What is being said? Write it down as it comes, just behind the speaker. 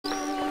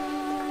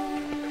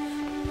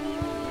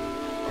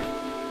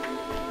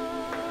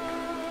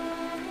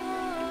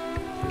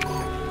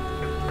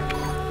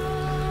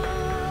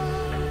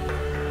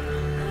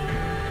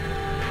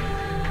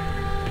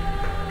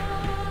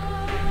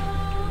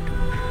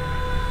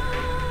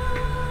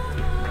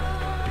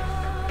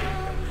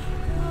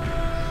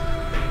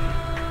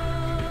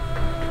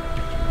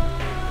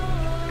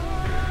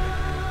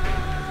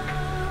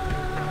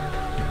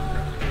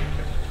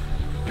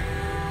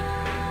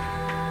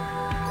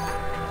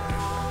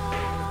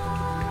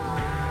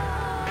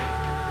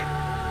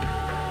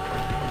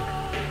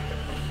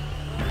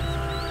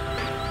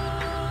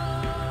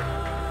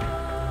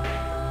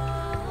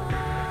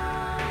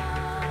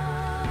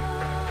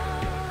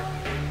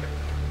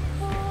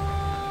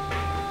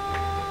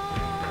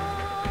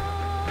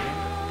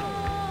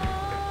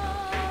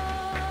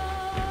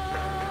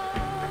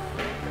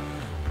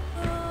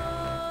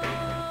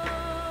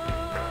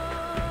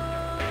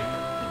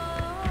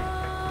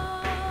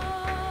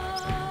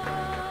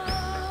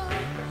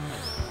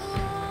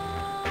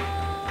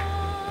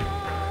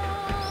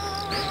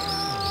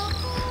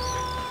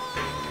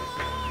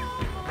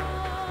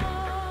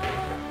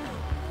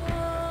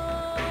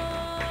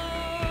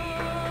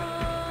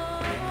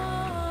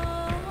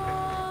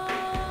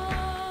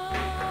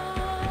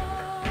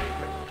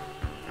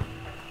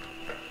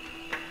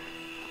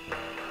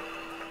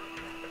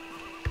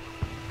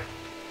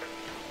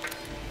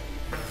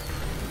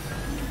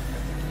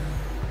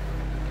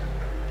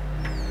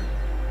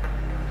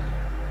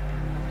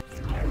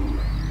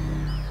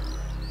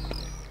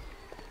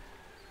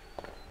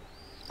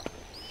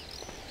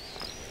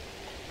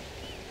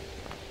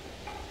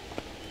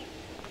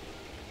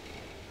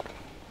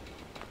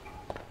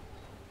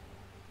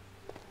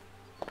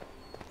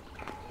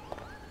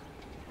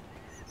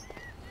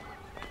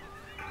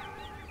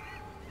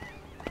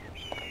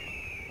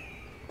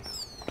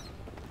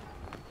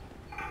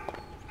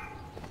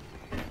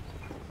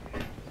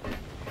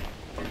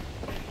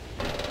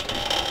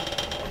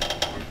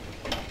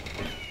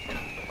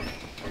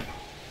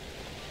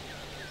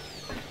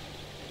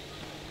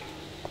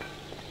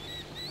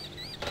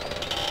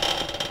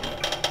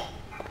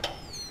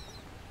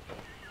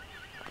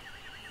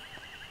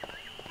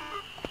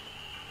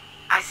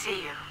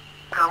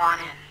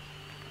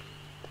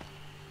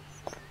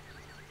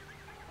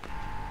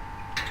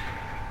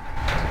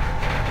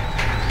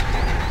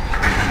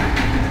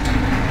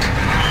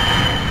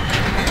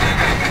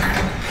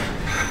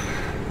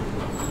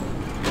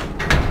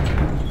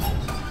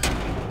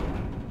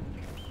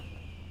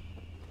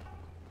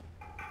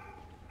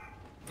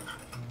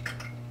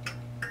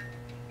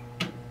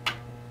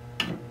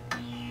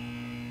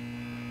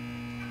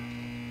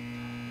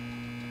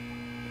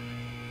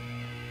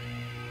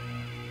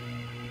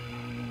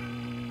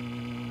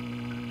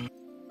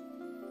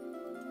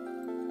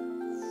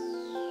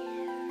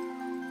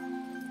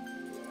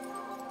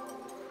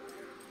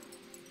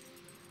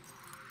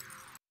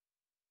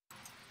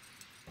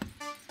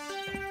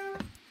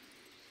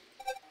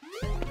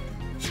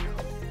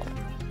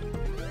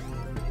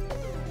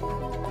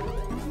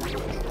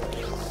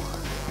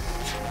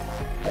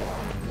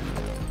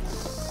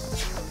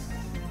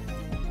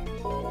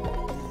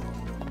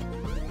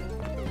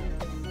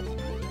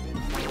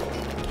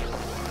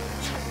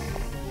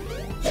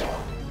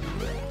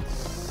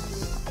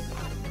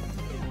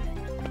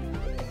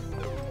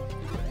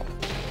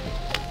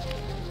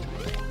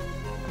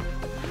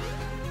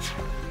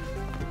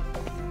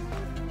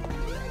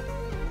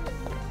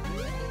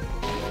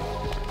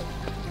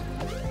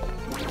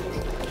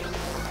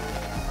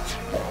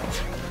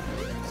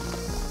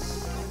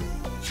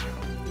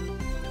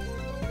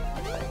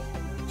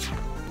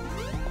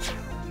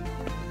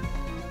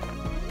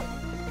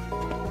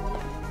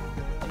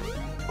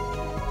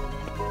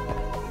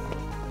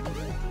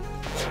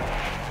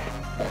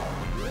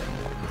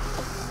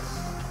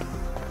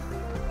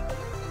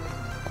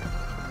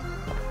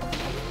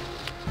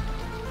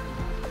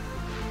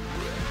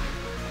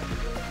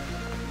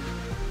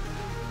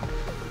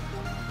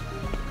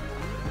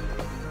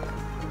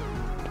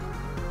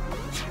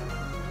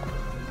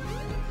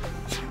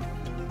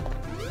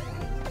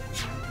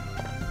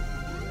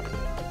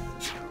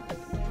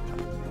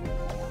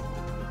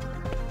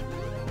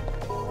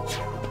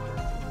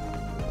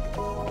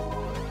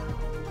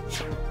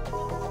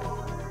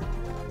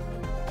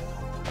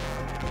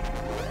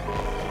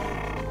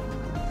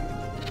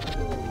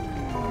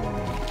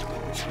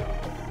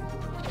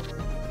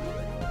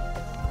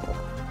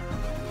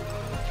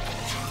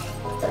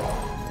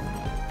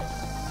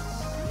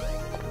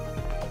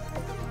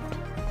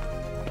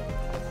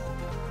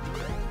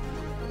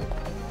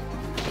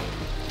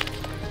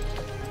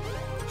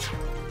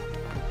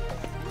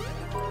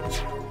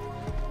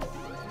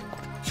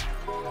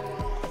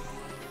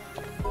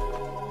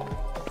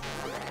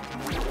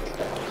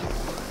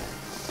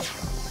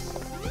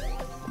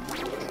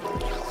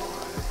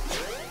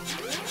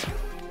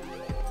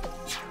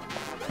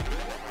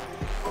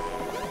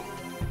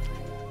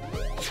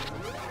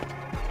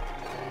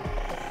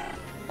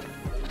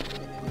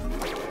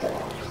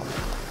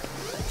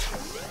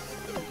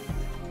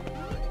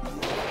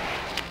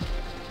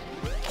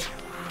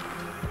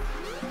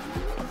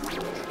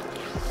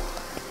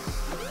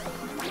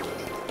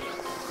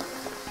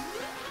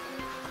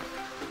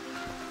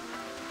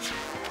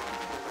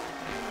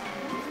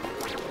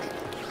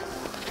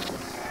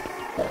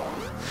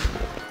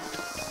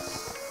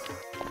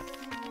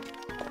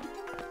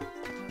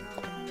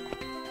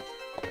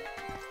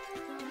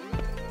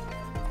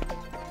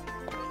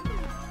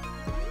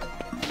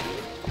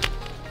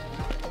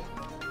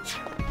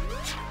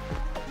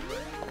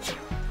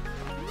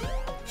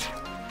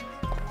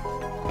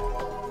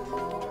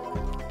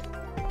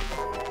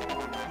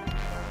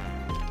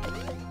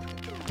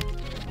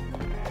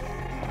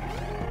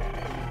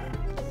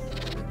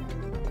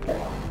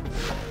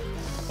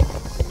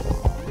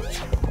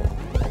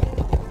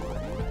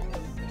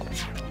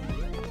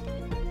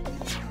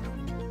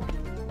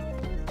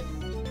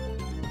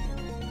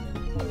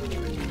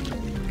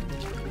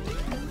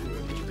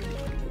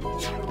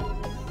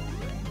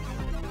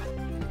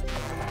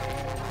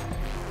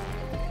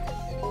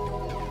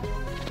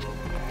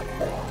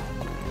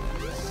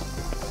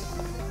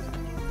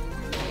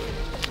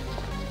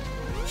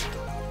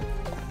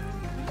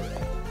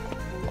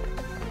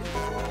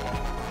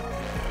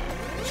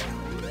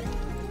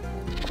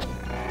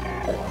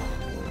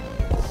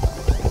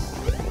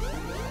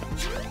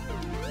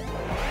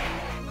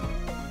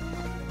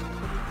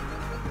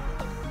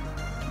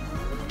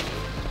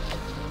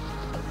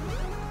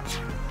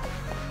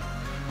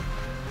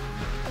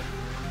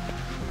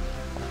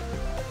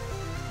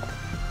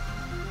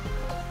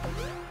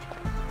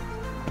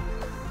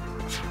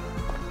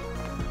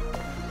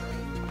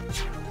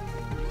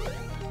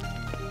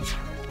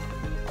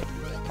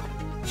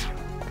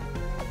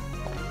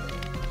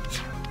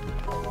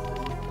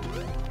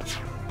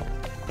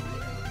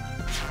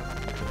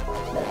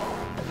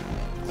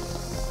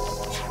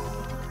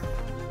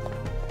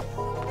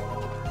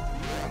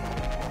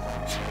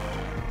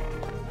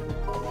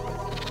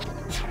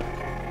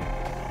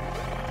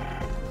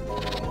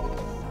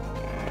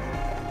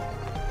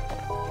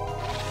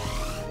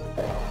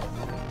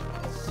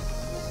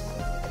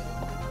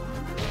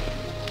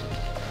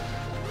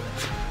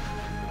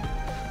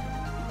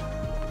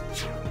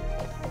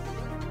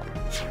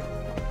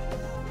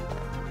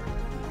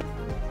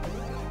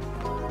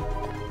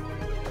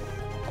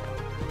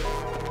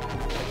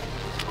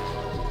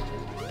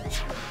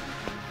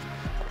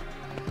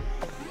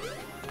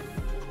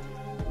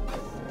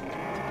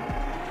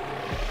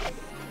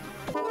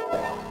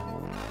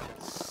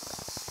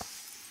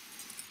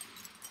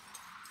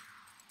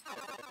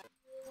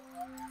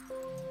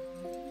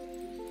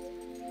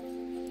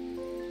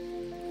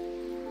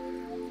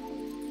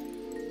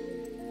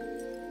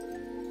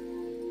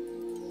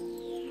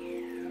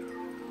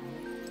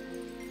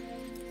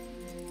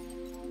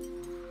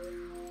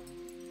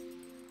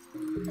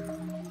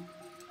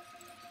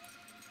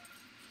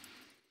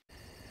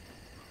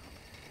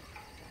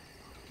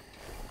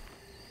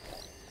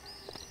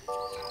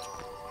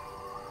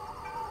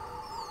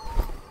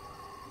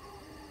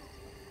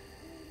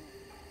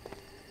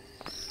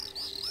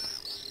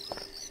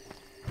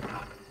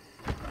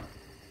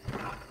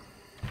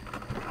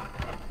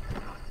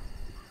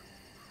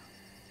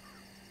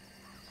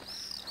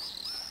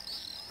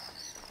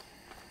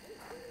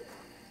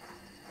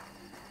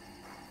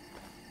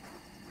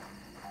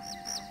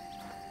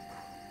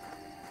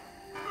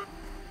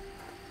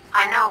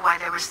I know why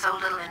there was so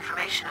little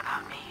information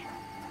about me.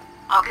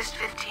 August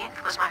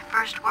 15th was my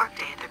first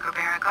workday at the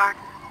Gerbera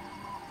Garden.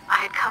 I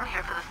had come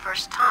here for the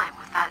first time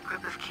with that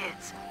group of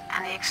kids,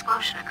 and the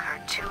explosion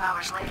occurred 2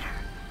 hours later.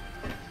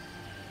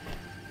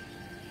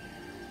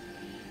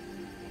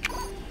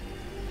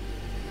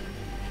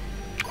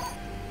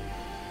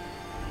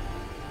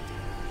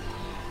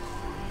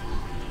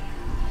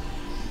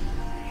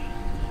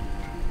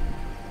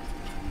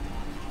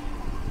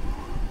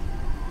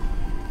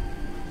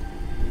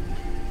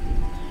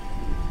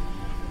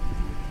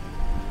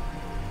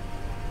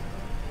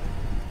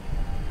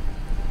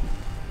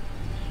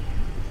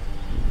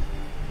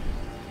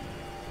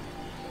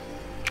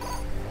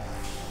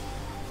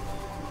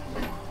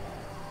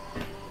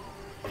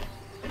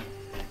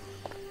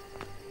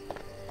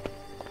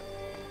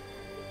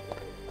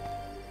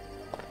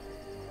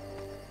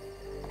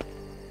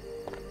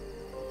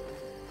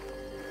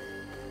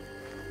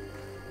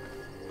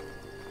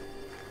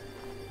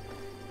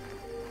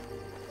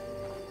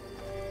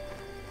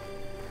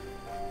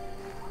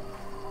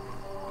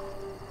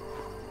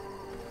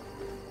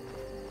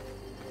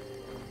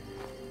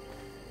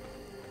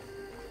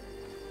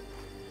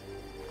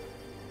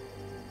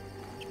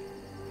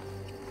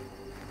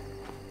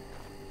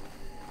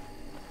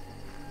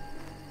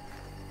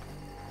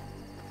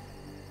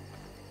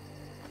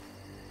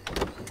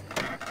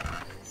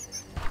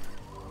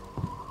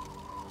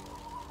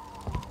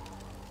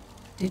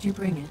 Did you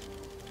bring it?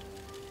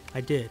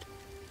 I did.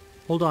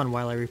 Hold on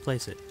while I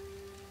replace it.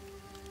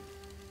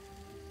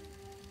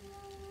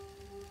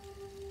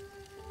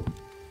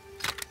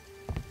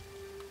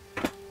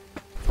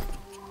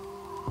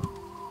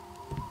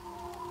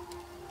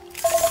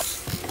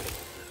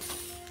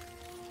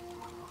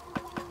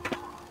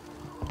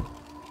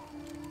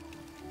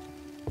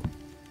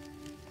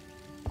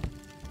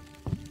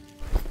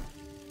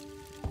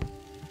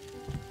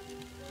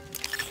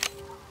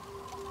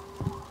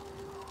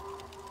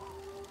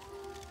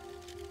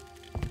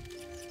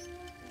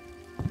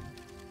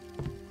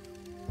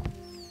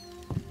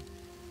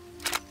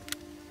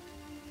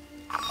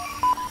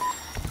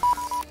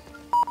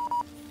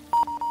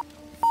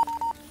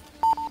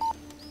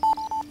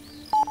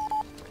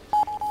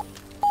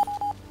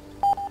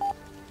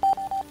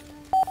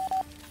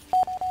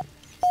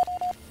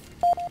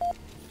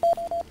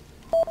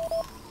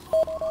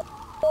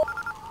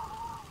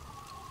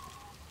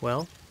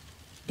 Well?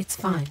 It's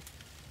fine.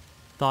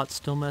 Thoughts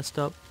still messed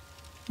up?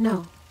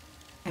 No.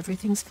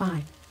 Everything's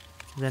fine.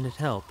 Then it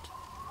helped.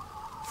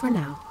 For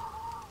now.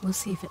 We'll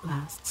see if it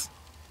lasts.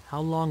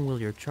 How long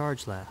will your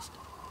charge last?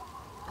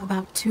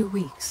 About 2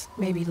 weeks,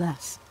 maybe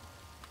less.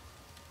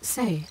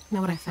 Say,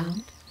 know what I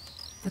found?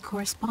 The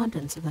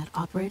correspondence of that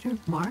operator,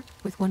 Mark,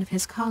 with one of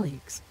his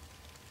colleagues.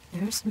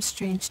 There are some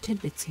strange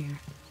tidbits here.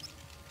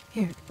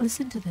 Here,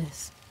 listen to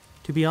this.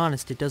 To be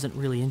honest, it doesn't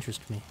really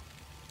interest me.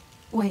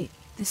 Wait,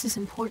 this is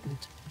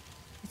important.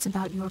 It's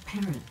about your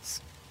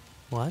parents.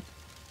 What?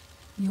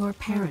 Your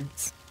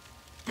parents.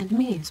 And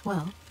me as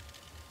well.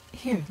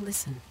 Here,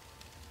 listen.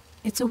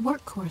 It's a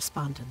work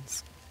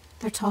correspondence.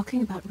 They're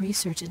talking about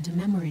research into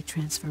memory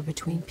transfer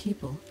between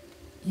people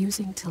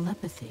using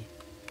telepathy.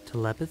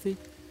 Telepathy?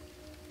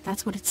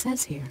 That's what it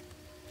says here.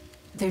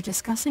 They're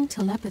discussing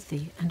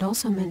telepathy and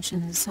also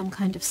mention some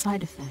kind of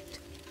side effect.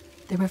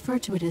 They refer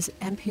to it as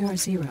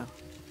NPR0,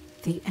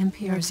 the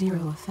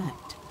NPR0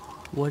 effect.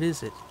 What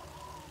is it?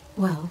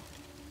 Well,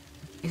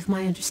 if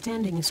my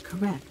understanding is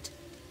correct,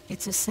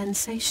 it's a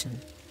sensation.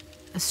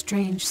 A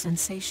strange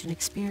sensation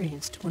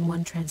experienced when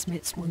one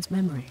transmits one's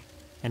memory.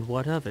 And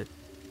what of it?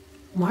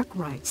 Mark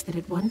writes that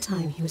at one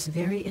time he was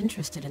very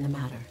interested in the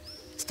matter,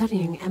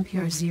 studying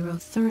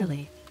NPR0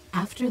 thoroughly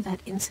after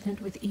that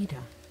incident with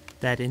Ida.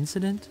 That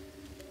incident?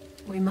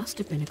 We must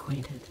have been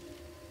acquainted,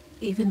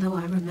 even though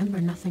I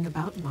remember nothing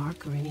about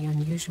Mark or any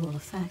unusual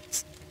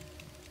effects.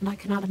 And I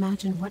cannot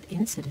imagine what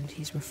incident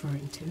he's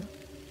referring to.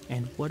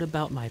 And what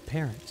about my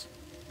parents?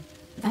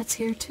 That's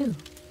here too.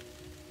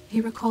 He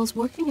recalls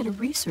working at a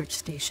research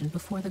station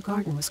before the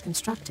garden was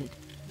constructed.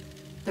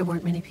 There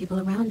weren't many people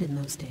around in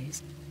those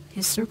days.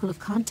 His circle of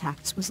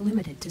contacts was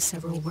limited to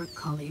several work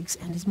colleagues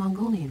and his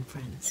Mongolian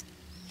friends.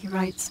 He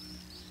writes,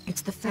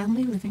 "It's the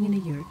family living in a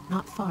yurt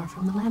not far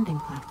from the landing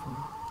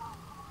platform."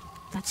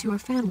 That's your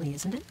family,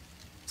 isn't it?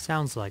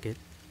 Sounds like it.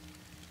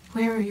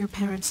 Where are your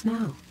parents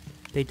now?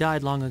 They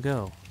died long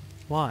ago.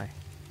 Why?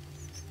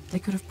 They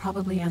could have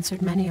probably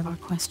answered many of our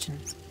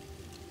questions.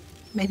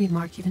 Maybe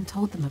Mark even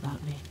told them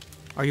about me.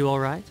 Are you all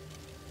right?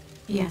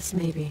 Yes,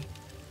 maybe.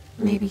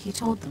 Maybe he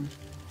told them.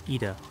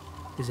 Ida,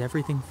 is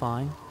everything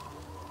fine?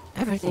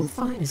 Everything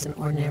fine is an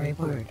ordinary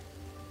word.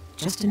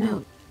 Just a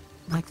note,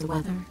 like the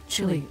weather,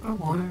 chilly or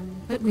warm,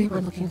 but we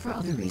were looking for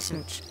other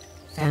research.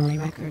 Family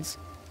records,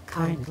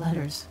 kind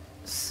letters,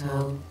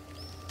 so...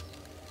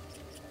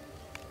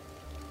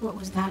 What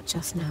was that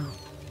just now?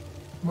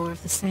 More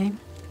of the same?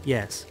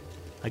 Yes.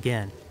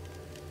 Again.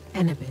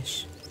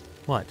 Enibish.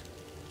 What?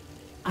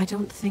 I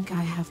don't think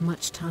I have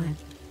much time.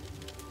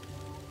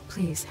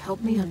 Please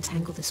help me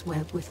untangle this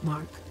web with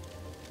Mark.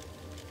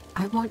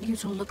 I want you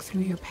to look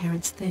through your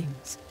parents'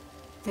 things.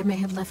 They may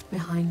have left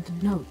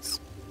behind notes,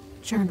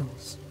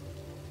 journals.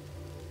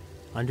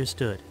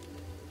 Understood.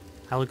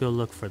 I'll go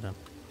look for them.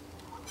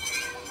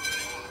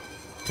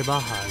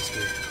 Tabaha is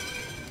here.